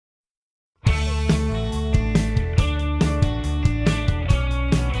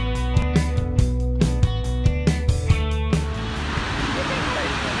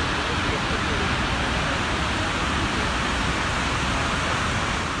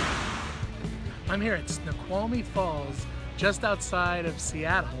I'm here at Snoqualmie Falls, just outside of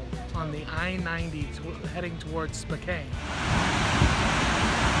Seattle, on the I-90 heading towards Spokane.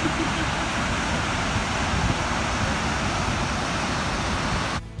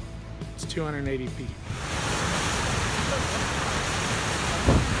 It's 280 feet.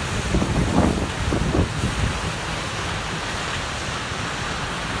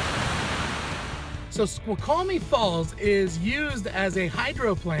 So Snoqualmie Falls is used as a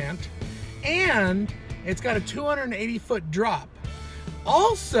hydro plant, and it's got a 280-foot drop.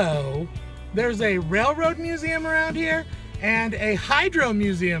 Also, there's a railroad museum around here and a hydro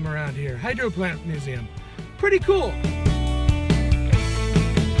museum around here, hydro plant museum. Pretty cool.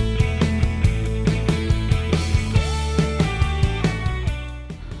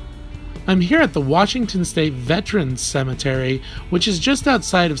 I'm here at the Washington State Veterans Cemetery, which is just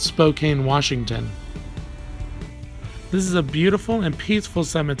outside of Spokane, Washington. This is a beautiful and peaceful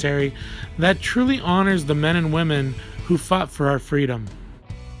cemetery that truly honors the men and women who fought for our freedom.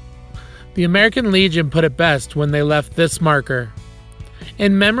 The American Legion put it best when they left this marker: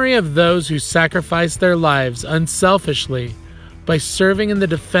 in memory of those who sacrificed their lives unselfishly by serving in the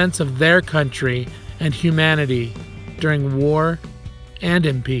defense of their country and humanity during war and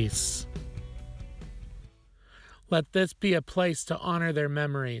in peace. Let this be a place to honor their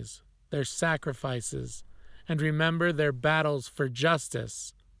memories, their sacrifices, and remember their battles for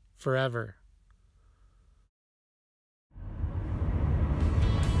justice forever.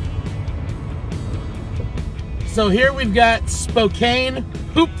 So here we've got Spokane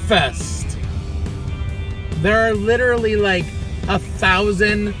Hoopfest. There are literally like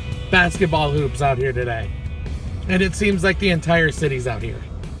 1,000 basketball hoops out here today. And it seems like the entire city's out here.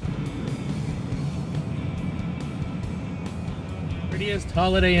 Prettiest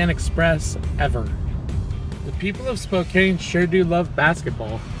Holiday Inn Express ever. The people of Spokane sure do love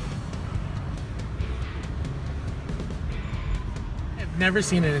basketball. I've never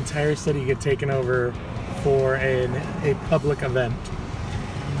seen an entire city get taken over for a public event.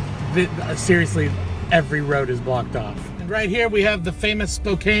 Seriously, every road is blocked off. And right here we have the famous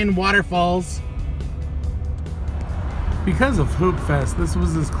Spokane waterfalls. Because of Hoopfest, this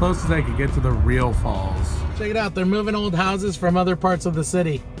was as close as I could get to the real falls. Check it out, they're moving old houses from other parts of the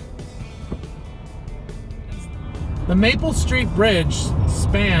city. The Maple Street Bridge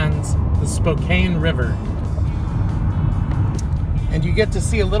spans the Spokane River. And you get to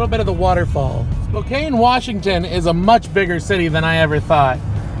see a little bit of the waterfall. Spokane, Washington is a much bigger city than I ever thought.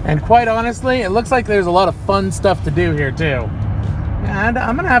 And quite honestly, it looks like there's a lot of fun stuff to do here too. And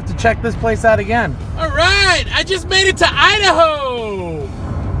I'm gonna have to check this place out again. All right, I just made it to Idaho.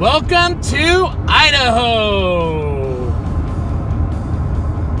 Welcome to Idaho.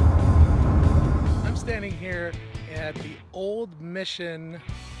 I'm standing here at the Old Mission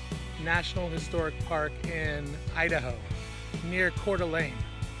National Historic Park in Idaho, near Coeur d'Alene.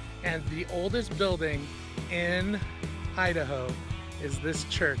 And the oldest building in Idaho is this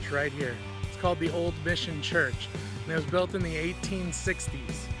church right here. It's called the Old Mission Church, and it was built in the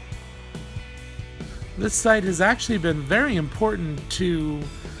 1860s. This site has actually been very important to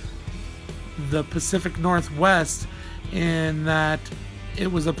the Pacific Northwest in that it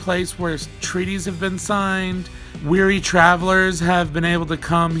was a place where treaties have been signed, weary travelers have been able to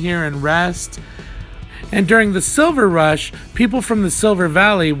come here and rest. And during the silver rush, people from the Silver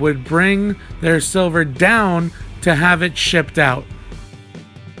Valley would bring their silver down to have it shipped out.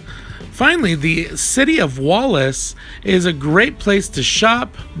 Finally, the city of Wallace is a great place to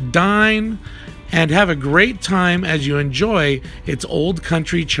shop, dine, and have a great time as you enjoy its old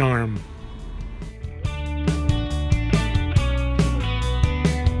country charm.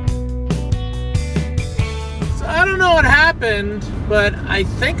 So I don't know what happened, but I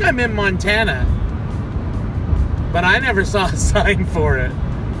think I'm in Montana. But I never saw a sign for it.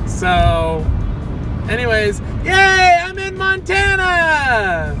 So, anyways, yay, I'm in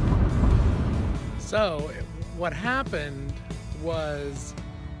Montana! So, what happened was,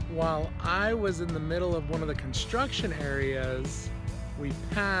 while I was in the middle of one of the construction areas, we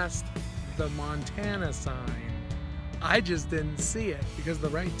passed the Montana sign. I just didn't see it because the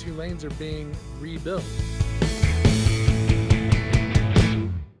right two lanes are being rebuilt.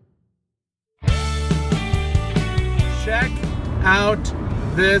 Check out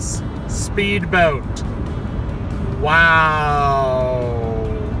this speedboat. Wow.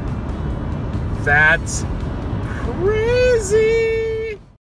 That's crazy.